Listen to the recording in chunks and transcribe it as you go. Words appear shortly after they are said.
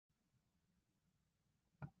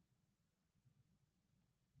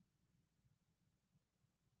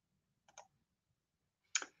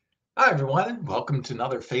Hi, everyone, and welcome to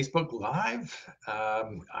another Facebook Live.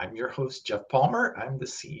 I'm your host, Geoff Palmer. I'm the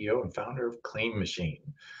CEO and founder of Clean Machine.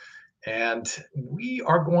 And we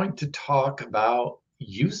are going to talk about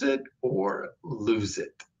use it or lose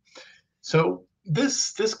it. So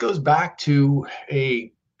this goes back to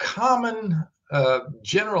a common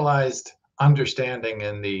generalized understanding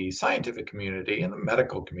in the scientific community and the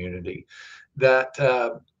medical community that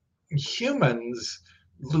humans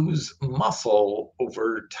lose muscle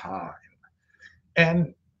over time.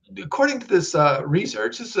 And according to this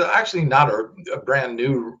research, this is actually not a brand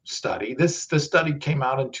new study. This study came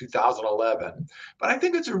out in 2011, but I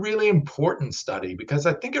think it's a really important study because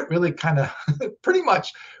I think it really kind of pretty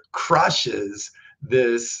much crushes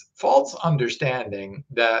this false understanding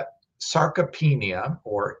that sarcopenia,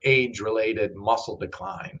 or age-related muscle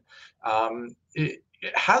decline, it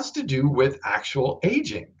has to do with actual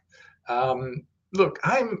aging. Look,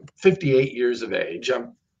 I'm 58 years of age.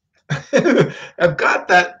 I've got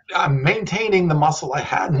that. I'm maintaining the muscle I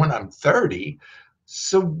had when I'm 30.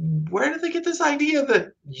 So where did they get this idea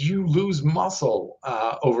that you lose muscle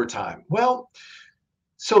over time? Well,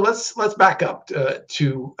 so let's back up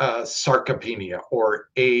to sarcopenia, or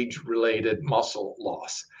age-related muscle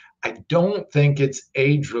loss. I don't think it's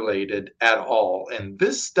age-related at all, and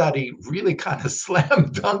this study really kind of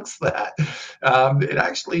slam dunks that. It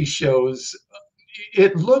actually shows.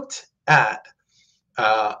 It looked at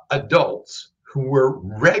adults who were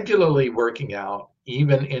regularly working out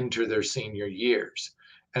even into their senior years,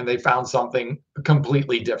 and they found something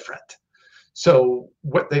completely different. So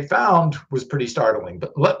what they found was pretty startling.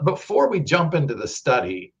 But before we jump into the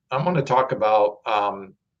study, I'm going to talk about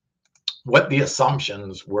what the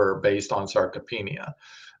assumptions were based on sarcopenia.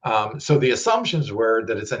 So the assumptions were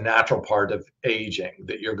that it's a natural part of aging,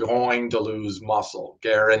 that you're going to lose muscle,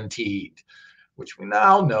 guaranteed, which we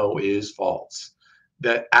now know is false.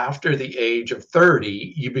 That after the age of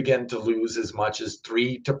 30, you begin to lose as much as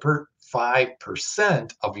 3 to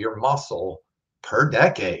 5% of your muscle per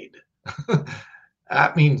decade.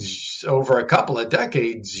 That means over a couple of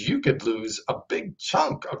decades, you could lose a big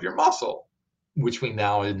chunk of your muscle, which we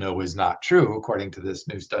now know is not true, according to this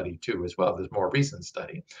new study too, as well, this more recent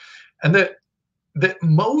study. And that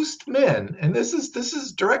most men, and this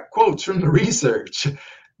is direct quotes from the research,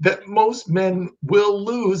 that most men will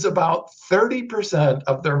lose about 30%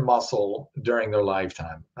 of their muscle during their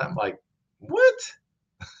lifetime. I'm like, what?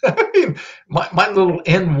 I mean, my little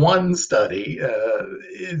N1 study,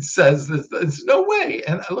 it says that there's no way.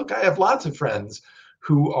 And look, I have lots of friends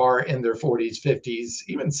who are in their 40s, 50s,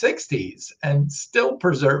 even 60s, and still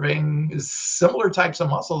preserving similar types of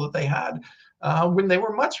muscle that they had when they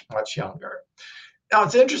were much, much younger. Now,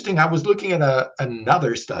 it's interesting. I was looking at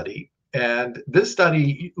another study, and this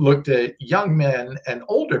study looked at young men and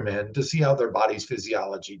older men to see how their body's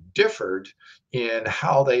physiology differed in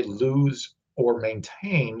how they lose or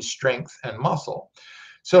maintain strength and muscle.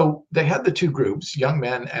 So they had the two groups, young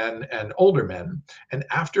men and older men. And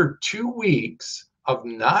after 2 weeks of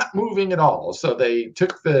not moving at all, so they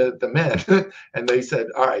took the men and they said,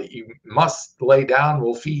 all right, you must lay down,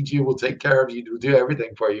 we'll feed you, we'll take care of you, we'll do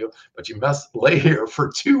everything for you, but you must lay here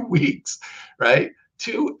for 2 weeks, right?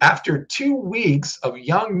 After 2 weeks of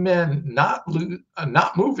young men not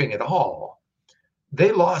moving at all,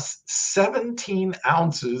 they lost 17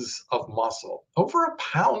 ounces of muscle, over a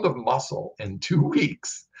pound of muscle in 2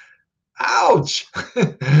 weeks. Ouch!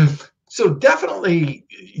 So definitely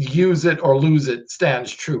use it or lose it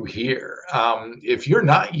stands true here. If you're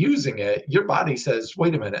not using it, your body says,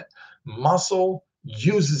 wait a minute, muscle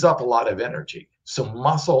uses up a lot of energy. So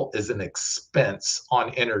muscle is an expense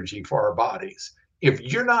on energy for our bodies. If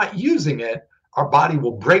you're not using it, our body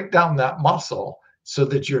will break down that muscle so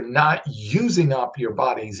that you're not using up your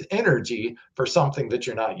body's energy for something that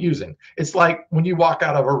you're not using. It's like when you walk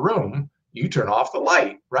out of a room, you turn off the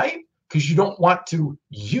light, right? Because you don't want to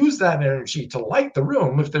use that energy to light the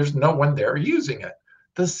room if there's no one there using it.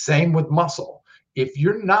 The same with muscle. If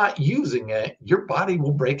you're not using it, your body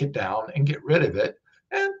will break it down and get rid of it,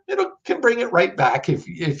 and it can bring it right back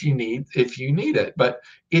if you need it. But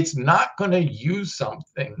it's not going to use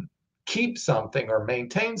something, keep something, or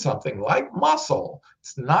maintain something like muscle.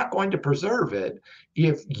 It's not going to preserve it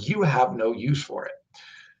if you have no use for it.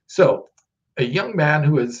 So a young man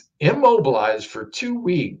who is immobilized for 2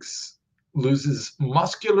 weeks loses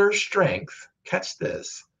muscular strength, catch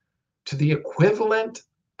this, to the equivalent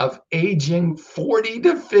of aging 40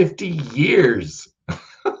 to 50 years.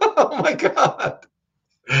 Oh my God.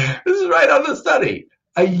 This is right on the study.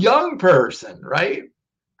 A young person, right?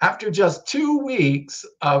 After just 2 weeks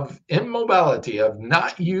of immobility, of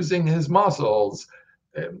not using his muscles,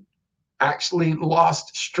 actually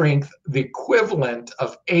lost strength the equivalent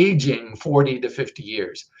of aging 40 to 50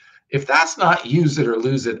 years. If that's not use it or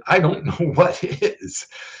lose it, I don't know what is.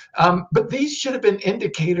 But these should have been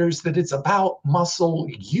indicators that it's about muscle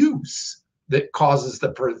use that causes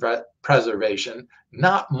the preservation,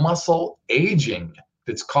 not muscle aging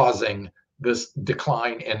that's causing this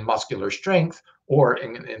decline in muscular strength, or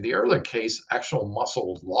in the earlier case, actual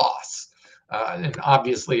muscle loss. And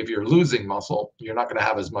obviously, if you're losing muscle, you're not going to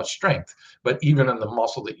have as much strength. But even in the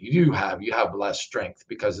muscle that you do have, you have less strength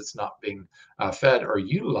because it's not being fed or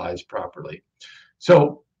utilized properly.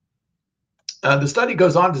 So the study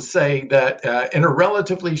goes on to say that in a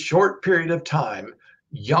relatively short period of time,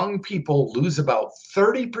 young people lose about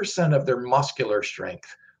 30% of their muscular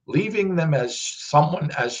strength, leaving them as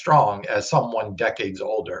someone as strong as someone decades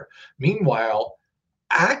older. Meanwhile,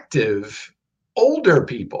 active older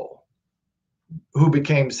people who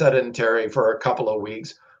became sedentary for a couple of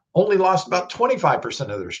weeks only lost about 25%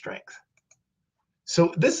 of their strength.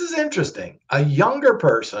 So this is interesting. A younger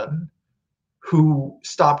person who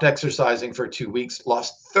stopped exercising for 2 weeks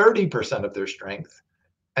lost 30% of their strength.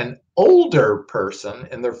 An older person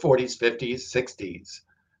in their 40s, 50s, 60s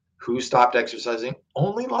who stopped exercising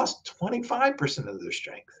only lost 25% of their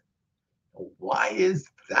strength. Why is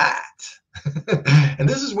that? And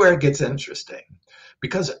this is where it gets interesting,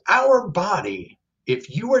 because our body,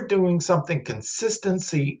 if you are doing something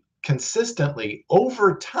consistently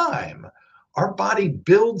over time, our body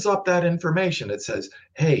builds up that information. It says,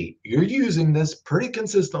 hey, you're using this pretty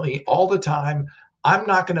consistently all the time. I'm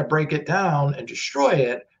not going to break it down and destroy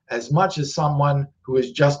it as much as someone who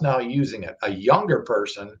is just now using it. A younger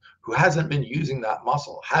person who hasn't been using that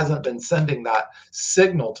muscle, hasn't been sending that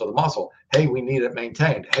signal to the muscle. Hey, we need it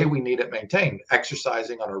maintained. Hey, we need it maintained,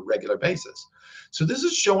 exercising on a regular basis. So this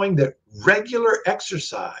is showing that regular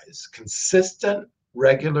exercise, consistent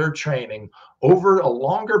regular training over a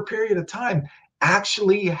longer period of time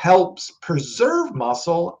actually helps preserve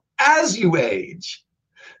muscle as you age.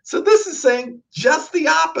 So this is saying just the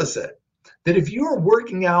opposite, that if you are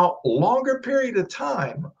working out a longer period of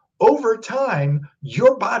time, over time,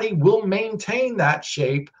 your body will maintain that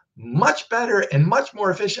shape much better and much more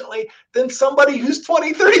efficiently than somebody who's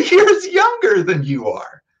 20, 30 years younger than you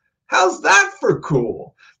are. How's that for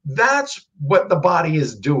cool? That's what the body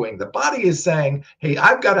is doing. The body is saying, hey,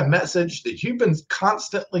 I've got a message that you've been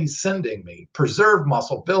constantly sending me. Preserve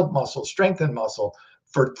muscle, build muscle, strengthen muscle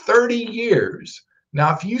for 30 years.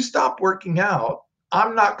 Now, if you stop working out,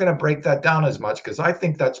 I'm not going to break that down as much because I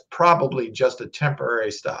think that's probably just a temporary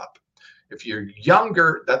stop. If you're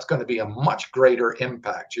younger, that's going to be a much greater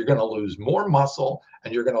impact. You're going to lose more muscle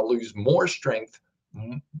and you're going to lose more strength,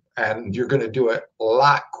 and you're going to do it a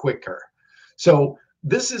lot quicker. So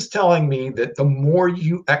this is telling me that the more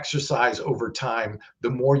you exercise over time, the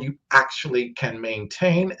more you actually can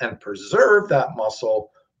maintain and preserve that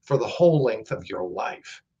muscle for the whole length of your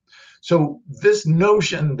life. So this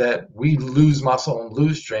notion that we lose muscle and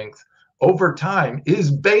lose strength over time is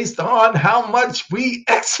based on how much we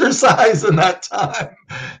exercise in that time,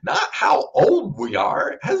 not how old we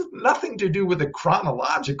are. It has nothing to do with the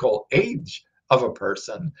chronological age of a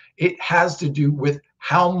person. It has to do with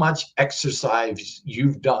how much exercise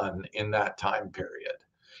you've done in that time period.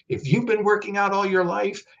 If you've been working out all your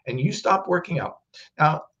life and you stop working out,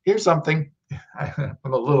 now here's something. I'm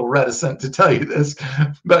a little reticent to tell you this,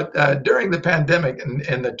 but during the pandemic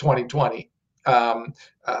in the 2020,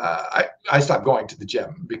 I stopped going to the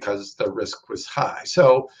gym because the risk was high.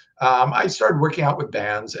 So I started working out with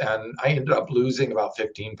bands, and I ended up losing about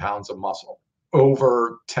 15 pounds of muscle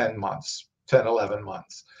over 10 months, 10, 11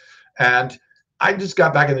 months. And I just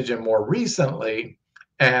got back in the gym more recently,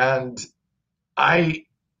 and I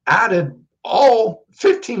added all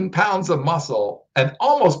 15 pounds of muscle and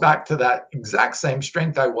almost back to that exact same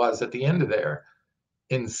strength I was at the end of there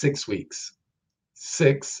in 6 weeks.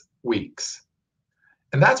 6 weeks.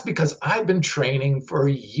 And that's because I've been training for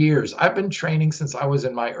years. I've been training since I was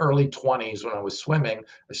in my early 20s when I was swimming.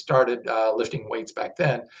 I started lifting weights back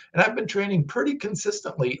then. And I've been training pretty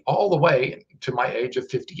consistently all the way to my age of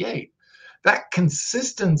 58. That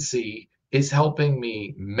consistency is helping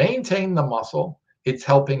me maintain the muscle. It's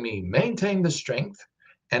helping me maintain the strength,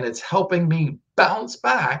 and it's helping me bounce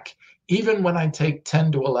back even when I take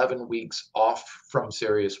 10 to 11 weeks off from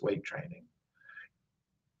serious weight training.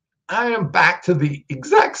 I am back to the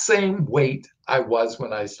exact same weight I was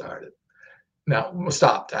when I started. Now,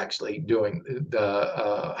 stopped actually doing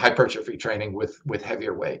the hypertrophy training with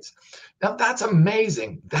heavier weights. Now, that's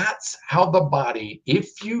amazing. That's how the body,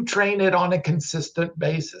 if you train it on a consistent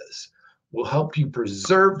basis, will help you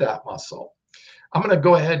preserve that muscle. I'm going to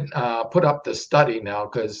go ahead and put up the study now,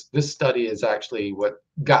 because this study is actually what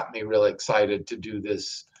got me really excited to do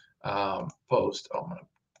this post. I'm going to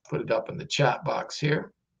put it up in the chat box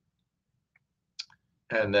here,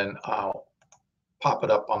 and then I'll pop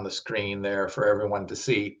it up on the screen there for everyone to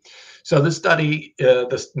see. So the study,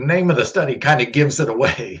 the name of the study kind of gives it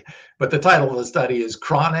away, but the title of the study is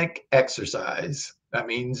Chronic Exercise. That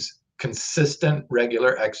means consistent,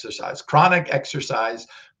 regular exercise. Chronic exercise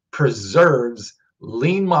preserves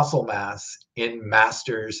lean muscle mass in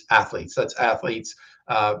masters athletes. That's athletes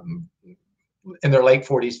in their late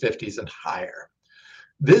 40s, 50s, and higher.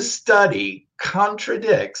 This study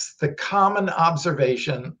contradicts the common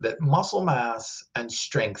observation that muscle mass and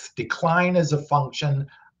strength decline as a function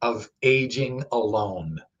of aging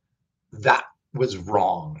alone. That was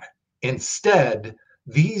wrong. Instead,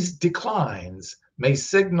 these declines may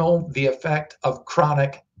signal the effect of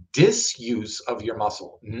chronic disuse of your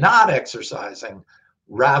muscle, not exercising,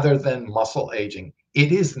 rather than muscle aging.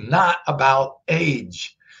 It is not about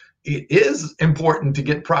age. It is important to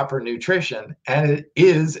get proper nutrition, and it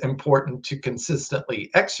is important to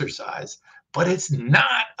consistently exercise, but it's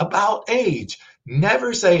not about age.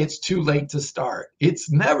 Never say it's too late to start.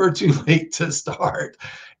 It's never too late to start.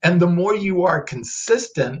 And the more you are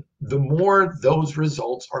consistent, the more those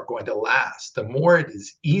results are going to last. The more it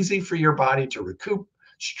is easy for your body to recoup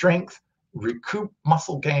strength, recoup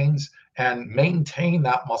muscle gains, and maintain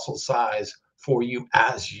that muscle size for you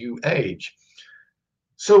as you age.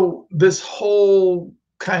 So this whole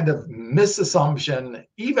kind of misassumption,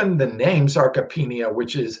 even the name sarcopenia,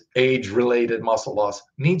 which is age-related muscle loss,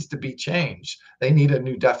 needs to be changed. They need a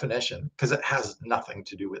new definition because it has nothing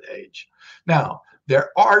to do with age. Now,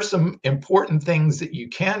 there are some important things that you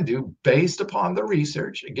can do based upon the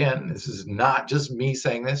research. Again, this is not just me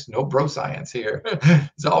saying this, no bro science here.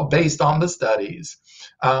 It's all based on the studies.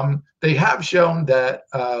 They have shown that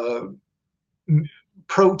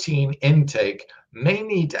protein intake may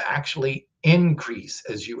need to actually increase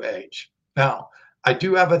as you age. Now, I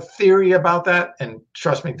do have a theory about that, and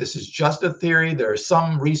trust me, this is just a theory. There's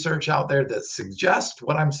some research out there that suggests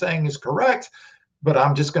what I'm saying is correct, but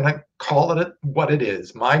I'm just going to call it what it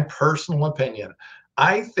is, my personal opinion.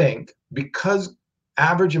 I think because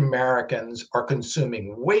average Americans are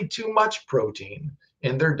consuming way too much protein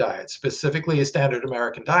in their diet, specifically a standard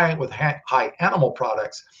American diet with high animal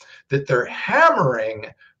products, that they're hammering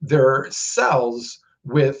their cells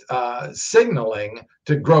with signaling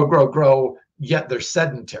to grow, yet they're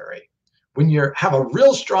sedentary. When you have a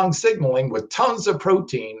real strong signaling with tons of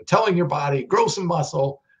protein telling your body, grow some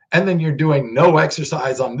muscle, and then you're doing no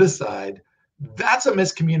exercise on this side, that's a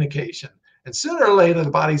miscommunication. And sooner or later, the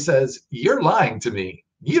body says, you're lying to me.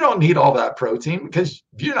 You don't need all that protein because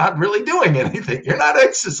you're not really doing anything. You're not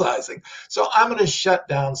exercising. So I'm going to shut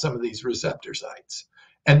down some of these receptor sites.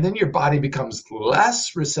 And then your body becomes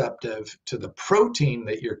less receptive to the protein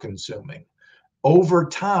that you're consuming. Over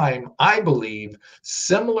time, I believe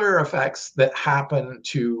similar effects that happen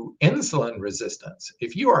to insulin resistance.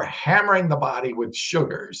 If you are hammering the body with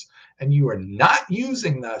sugars and you are not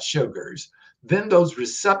using those sugars, then those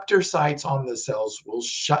receptor sites on the cells will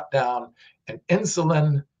shut down, and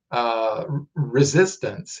insulin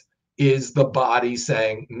resistance is the body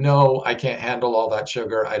saying, no, I can't handle all that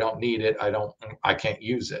sugar. I don't need it. I can't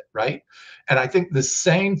use it, right? And I think the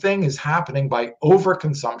same thing is happening by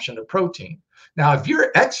overconsumption of protein. Now, if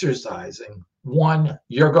you're exercising, one,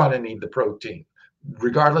 you're going to need the protein.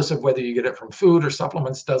 Regardless of whether you get it from food or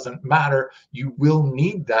supplements, doesn't matter. You will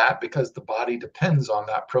need that because the body depends on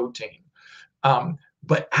that protein.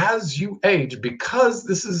 But as you age, because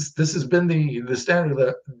this has been the standard of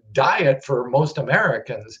the diet for most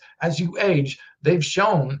Americans, as you age, they've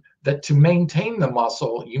shown that to maintain the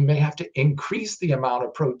muscle, you may have to increase the amount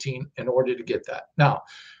of protein in order to get that. Now,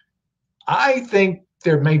 I think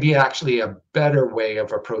there may be actually a better way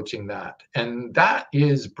of approaching that, and that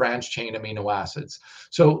is branched chain amino acids.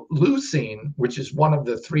 So leucine, which is one of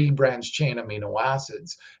the 3 branched chain amino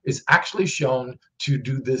acids, is actually shown to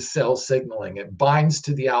do this cell signaling. It binds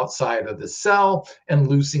to the outside of the cell, and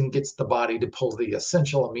leucine gets the body to pull the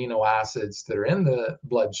essential amino acids that are in the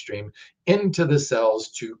bloodstream into the cells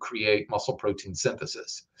to create muscle protein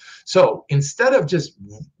synthesis. So instead of just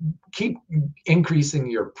keep increasing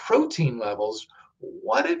your protein levels,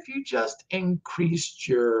 what if you just increased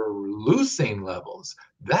your leucine levels?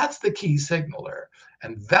 That's the key signaler.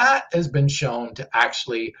 And that has been shown to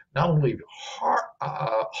actually not only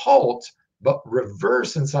halt, but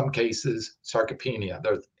reverse in some cases sarcopenia.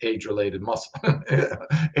 There's age-related muscle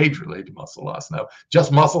loss. No,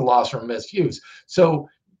 just muscle loss from misuse. So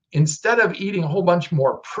instead of eating a whole bunch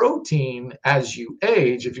more protein as you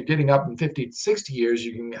age, if you're getting up in 50 to 60 years,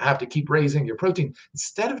 you can have to keep raising your protein.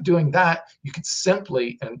 Instead of doing that, you could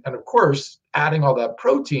simply, and of course, adding all that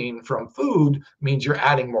protein from food means you're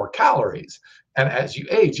adding more calories. And as you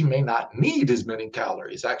age, you may not need as many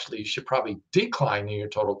calories. Actually, you should probably decline in your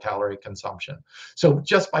total calorie consumption. So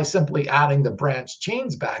just by simply adding the branched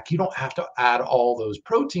chains back, you don't have to add all those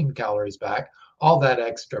protein calories back, all that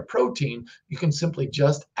extra protein. You can simply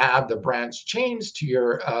just add the branched chains to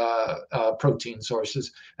your protein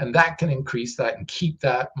sources, and that can increase that and keep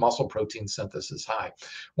that muscle protein synthesis high.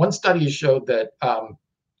 One study has showed that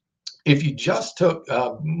if you just took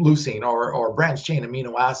leucine or branched chain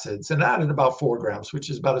amino acids and added about 4 grams, which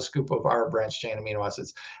is about a scoop of our branched chain amino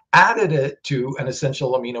acids, added it to an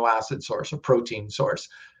essential amino acid source, a protein source,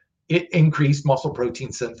 it increased muscle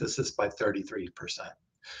protein synthesis by 33%.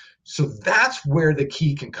 So that's where the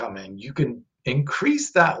key can come in. You can increase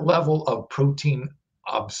that level of protein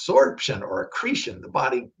absorption or accretion, the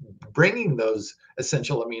body bringing those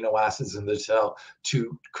essential amino acids in the cell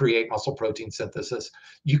to create muscle protein synthesis.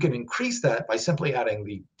 You can increase that by simply adding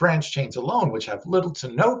the branched chains alone, which have little to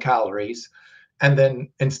no calories. And then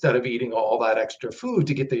instead of eating all that extra food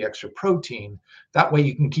to get the extra protein, that way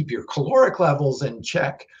you can keep your caloric levels in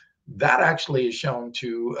check. That actually is shown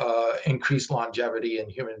to increase longevity in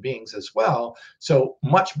human beings as well. So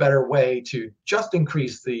much better way to just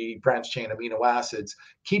increase the branched chain amino acids,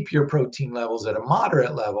 keep your protein levels at a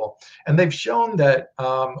moderate level. And they've shown that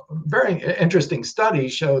very interesting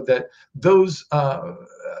studies showed that those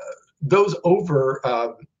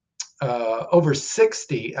over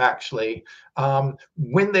 60 actually,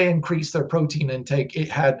 when they increased their protein intake, it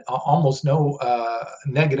had almost no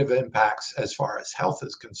negative impacts as far as health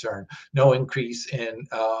is concerned, no increase in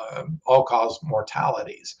all-cause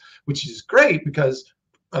mortalities, which is great because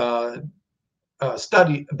the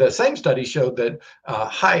same study showed that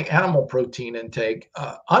high animal protein intake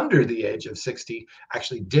under the age of 60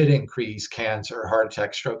 actually did increase cancer, heart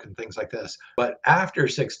attack, stroke, and things like this. But after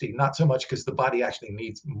 60, not so much, because the body actually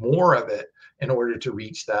needs more of it in order to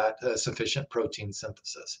reach that sufficient protein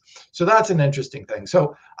synthesis. So that's an interesting thing.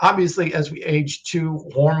 So obviously, as we age too,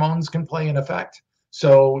 hormones can play an effect.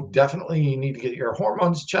 So definitely you need to get your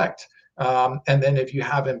hormones checked. And then if you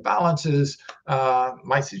have imbalances,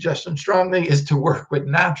 my suggestion strongly is to work with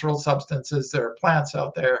natural substances. There are plants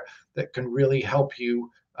out there that can really help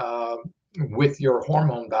you with your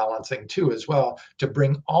hormone balancing too, as well, to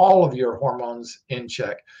bring all of your hormones in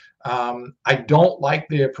check. I don't like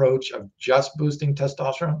the approach of just boosting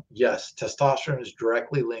testosterone. Yes, testosterone is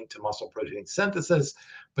directly linked to muscle protein synthesis,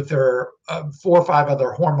 but there are 4 or 5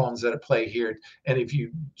 other hormones that play here. And if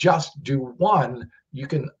you just do one, you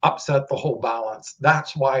can upset the whole balance.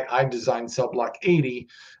 That's why I designed Cell Block 80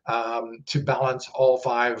 to balance all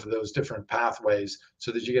 5 of those different pathways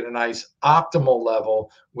so that you get a nice optimal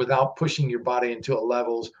level without pushing your body into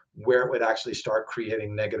levels where it would actually start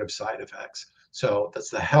creating negative side effects. So that's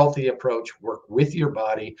the healthy approach. Work with your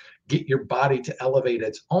body, get your body to elevate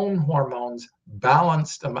its own hormones,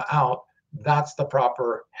 balance them out. That's the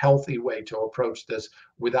proper healthy way to approach this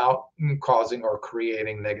without causing or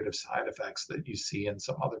creating negative side effects that you see in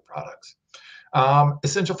some other products.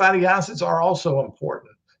 Essential fatty acids are also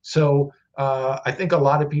important. So I think a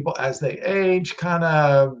lot of people, as they age, kind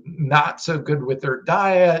of not so good with their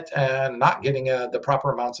diet and not getting the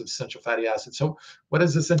proper amounts of essential fatty acids. So what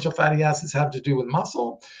does essential fatty acids have to do with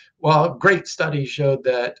muscle? Well, great study showed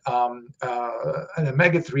that an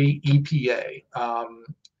omega-3 EPA,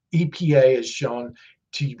 EPA is shown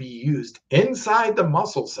to be used inside the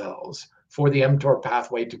muscle cells for the mTOR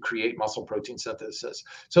pathway to create muscle protein synthesis.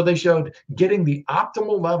 So they showed getting the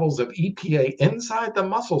optimal levels of EPA inside the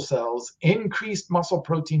muscle cells increased muscle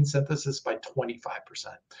protein synthesis by 25%.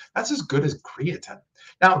 That's as good as creatine.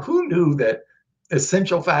 Now, who knew that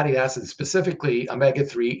essential fatty acids, specifically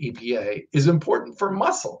omega-3 EPA, is important for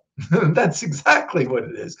muscle? That's exactly what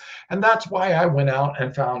it is. And that's why I went out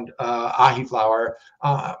and found ahi flour.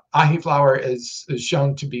 Ahi flour is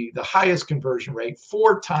shown to be the highest conversion rate,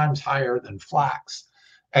 4 times higher than flax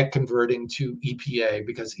at converting to EPA,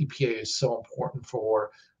 because EPA is so important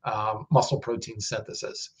for muscle protein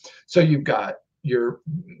synthesis. So you've got your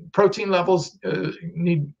protein levels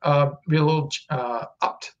need be a little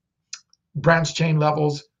upped. Branched chain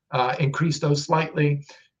levels, increase those slightly.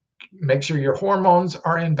 Make sure your hormones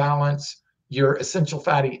are in balance. Your essential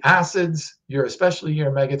fatty acids, especially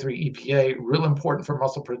your omega-3 EPA, real important for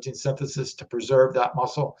muscle protein synthesis to preserve that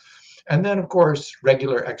muscle. And then, of course,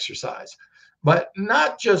 regular exercise, but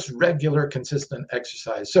not just regular consistent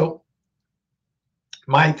exercise. So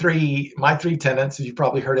My three tenets, you've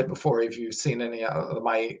probably heard it before if you've seen any of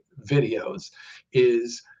my videos,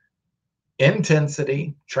 is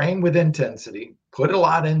intensity, train with intensity, put a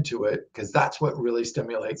lot into it, because that's what really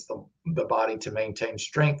stimulates the body to maintain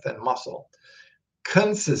strength and muscle.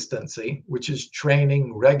 Consistency, which is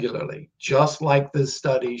training regularly, just like this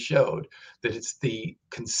study showed, that it's the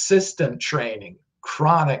consistent training,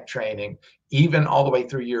 chronic training, even all the way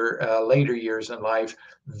through your later years in life.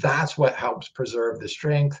 That's what helps preserve the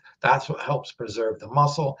strength. That's what helps preserve the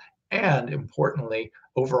muscle, and importantly,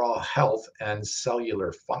 overall health and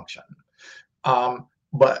cellular function.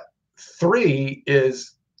 But three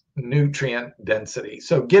is nutrient density.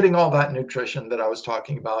 So getting all that nutrition that I was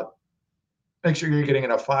talking about, make sure you're getting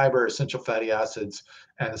enough fiber, essential fatty acids,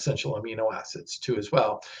 and essential amino acids too as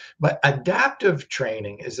well. But adaptive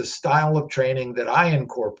training is a style of training that I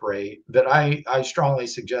incorporate, that I strongly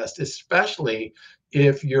suggest, especially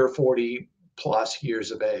if you're 40 plus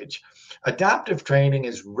years of age. Adaptive training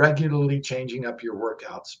is regularly changing up your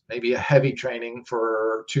workouts, maybe a heavy training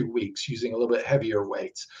for 2 weeks using a little bit heavier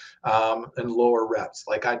weights and lower reps.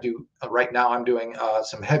 Like I do right now, I'm doing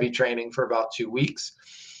some heavy training for about 2 weeks,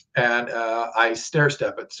 and I stair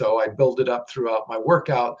step it. So I build it up throughout my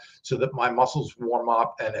workout so that my muscles warm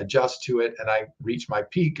up and adjust to it, and I reach my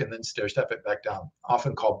peak and then stair step it back down,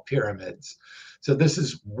 often called pyramids. So this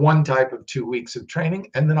is one type of 2 weeks of training,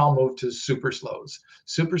 and then I'll move to super slows.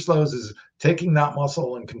 Super slows is taking that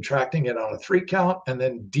muscle and contracting it on a 3 count, and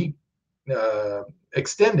then deep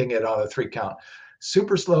extending it on a 3 count.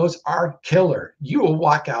 Super slows are killer. You will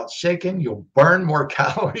walk out shaking. You'll burn more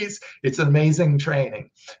calories. It's amazing training.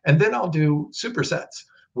 And then I'll do supersets,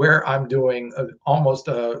 where I'm doing almost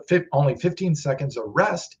only 15 seconds of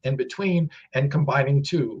rest in between and combining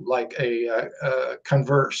two, like a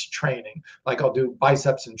converse training. Like I'll do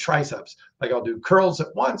biceps and triceps. Like I'll do curls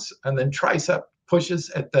at once and then tricep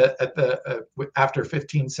pushes after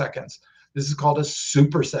 15 seconds. This is called a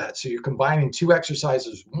superset. So you're combining two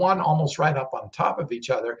exercises, one almost right up on top of each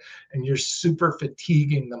other, and you're super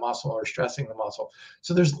fatiguing the muscle or stressing the muscle.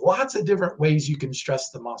 So there's lots of different ways you can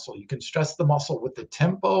stress the muscle. You can stress the muscle with the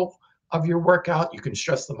tempo of your workout. You can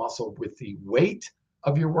stress the muscle with the weight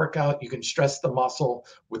of your workout. You can stress the muscle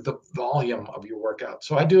with the volume of your workout.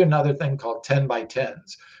 So I do another thing called 10 by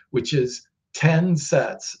 10s, which is 10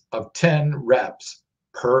 sets of 10 reps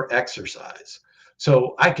per exercise.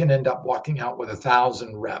 So I can end up walking out with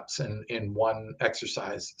 1,000 reps in one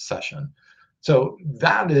exercise session. So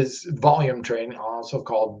that is volume training, also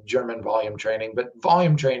called German volume training. But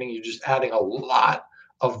volume training, you're just adding a lot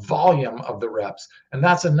of volume of the reps. And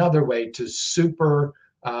that's another way to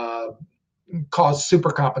cause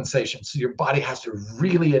super compensation. So your body has to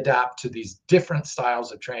really adapt to these different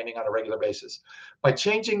styles of training on a regular basis. By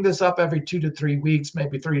changing this up every 2 to 3 weeks,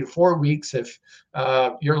 maybe 3 to 4 weeks if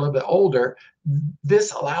you're a little bit older,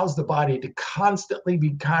 this allows the body to constantly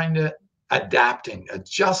be kind of adapting,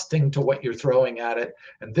 adjusting to what you're throwing at it.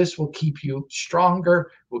 And this will keep you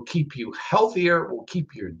stronger, will keep you healthier, will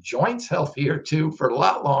keep your joints healthier too for a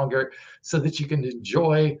lot longer, so that you can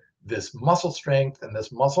enjoy this muscle strength and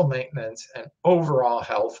this muscle maintenance and overall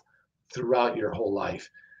health throughout your whole life.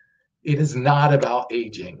 It is not about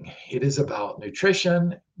aging. It is about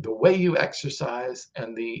nutrition, the way you exercise,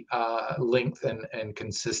 and the length and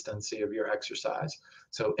consistency of your exercise.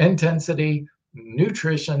 So intensity,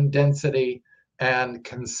 nutrition, density, and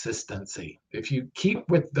consistency. If you keep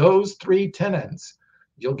with those three tenets,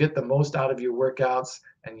 you'll get the most out of your workouts,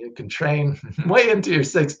 and you can train way into your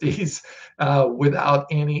 60s without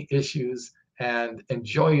any issues and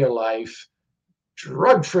enjoy your life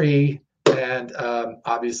drug-free. And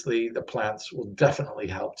obviously the plants will definitely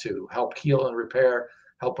help to help heal and repair,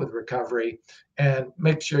 help with recovery, and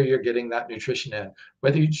make sure you're getting that nutrition in.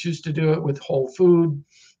 Whether you choose to do it with whole food,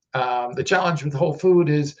 the challenge with whole food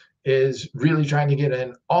is really trying to get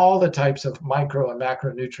in all the types of micro and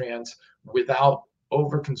macronutrients without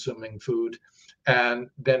over consuming food. And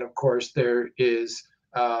then of course there is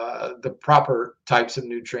the proper types of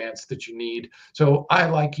nutrients that you need. So I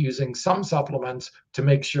like using some supplements to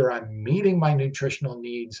make sure I'm meeting my nutritional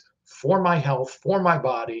needs for my health, for my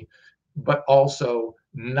body, but also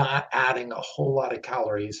not adding a whole lot of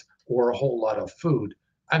calories or a whole lot of food.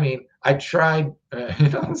 I mean, I tried,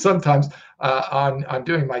 sometimes on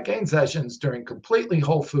doing my gain sessions during completely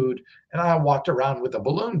whole food, and I walked around with a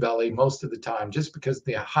balloon belly most of the time, just because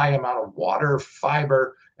the high amount of water,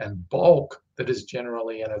 fiber, and bulk that is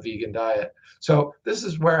generally in a vegan diet. So this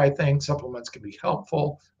is where I think supplements can be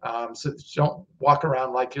helpful, so that you don't walk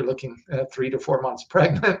around like you're looking 3 to 4 months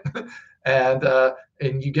pregnant,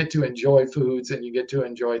 and you get to enjoy foods and you get to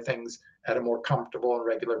enjoy things at a more comfortable and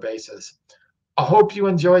regular basis. I hope you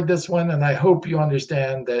enjoyed this one, and I hope you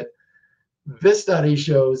understand that this study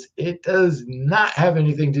shows it does not have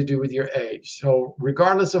anything to do with your age. So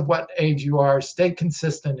regardless of what age you are, stay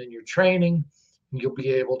consistent in your training, and you'll be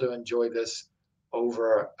able to enjoy this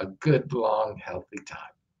over a good, long, healthy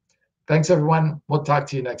time. Thanks, everyone. We'll talk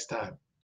to you next time.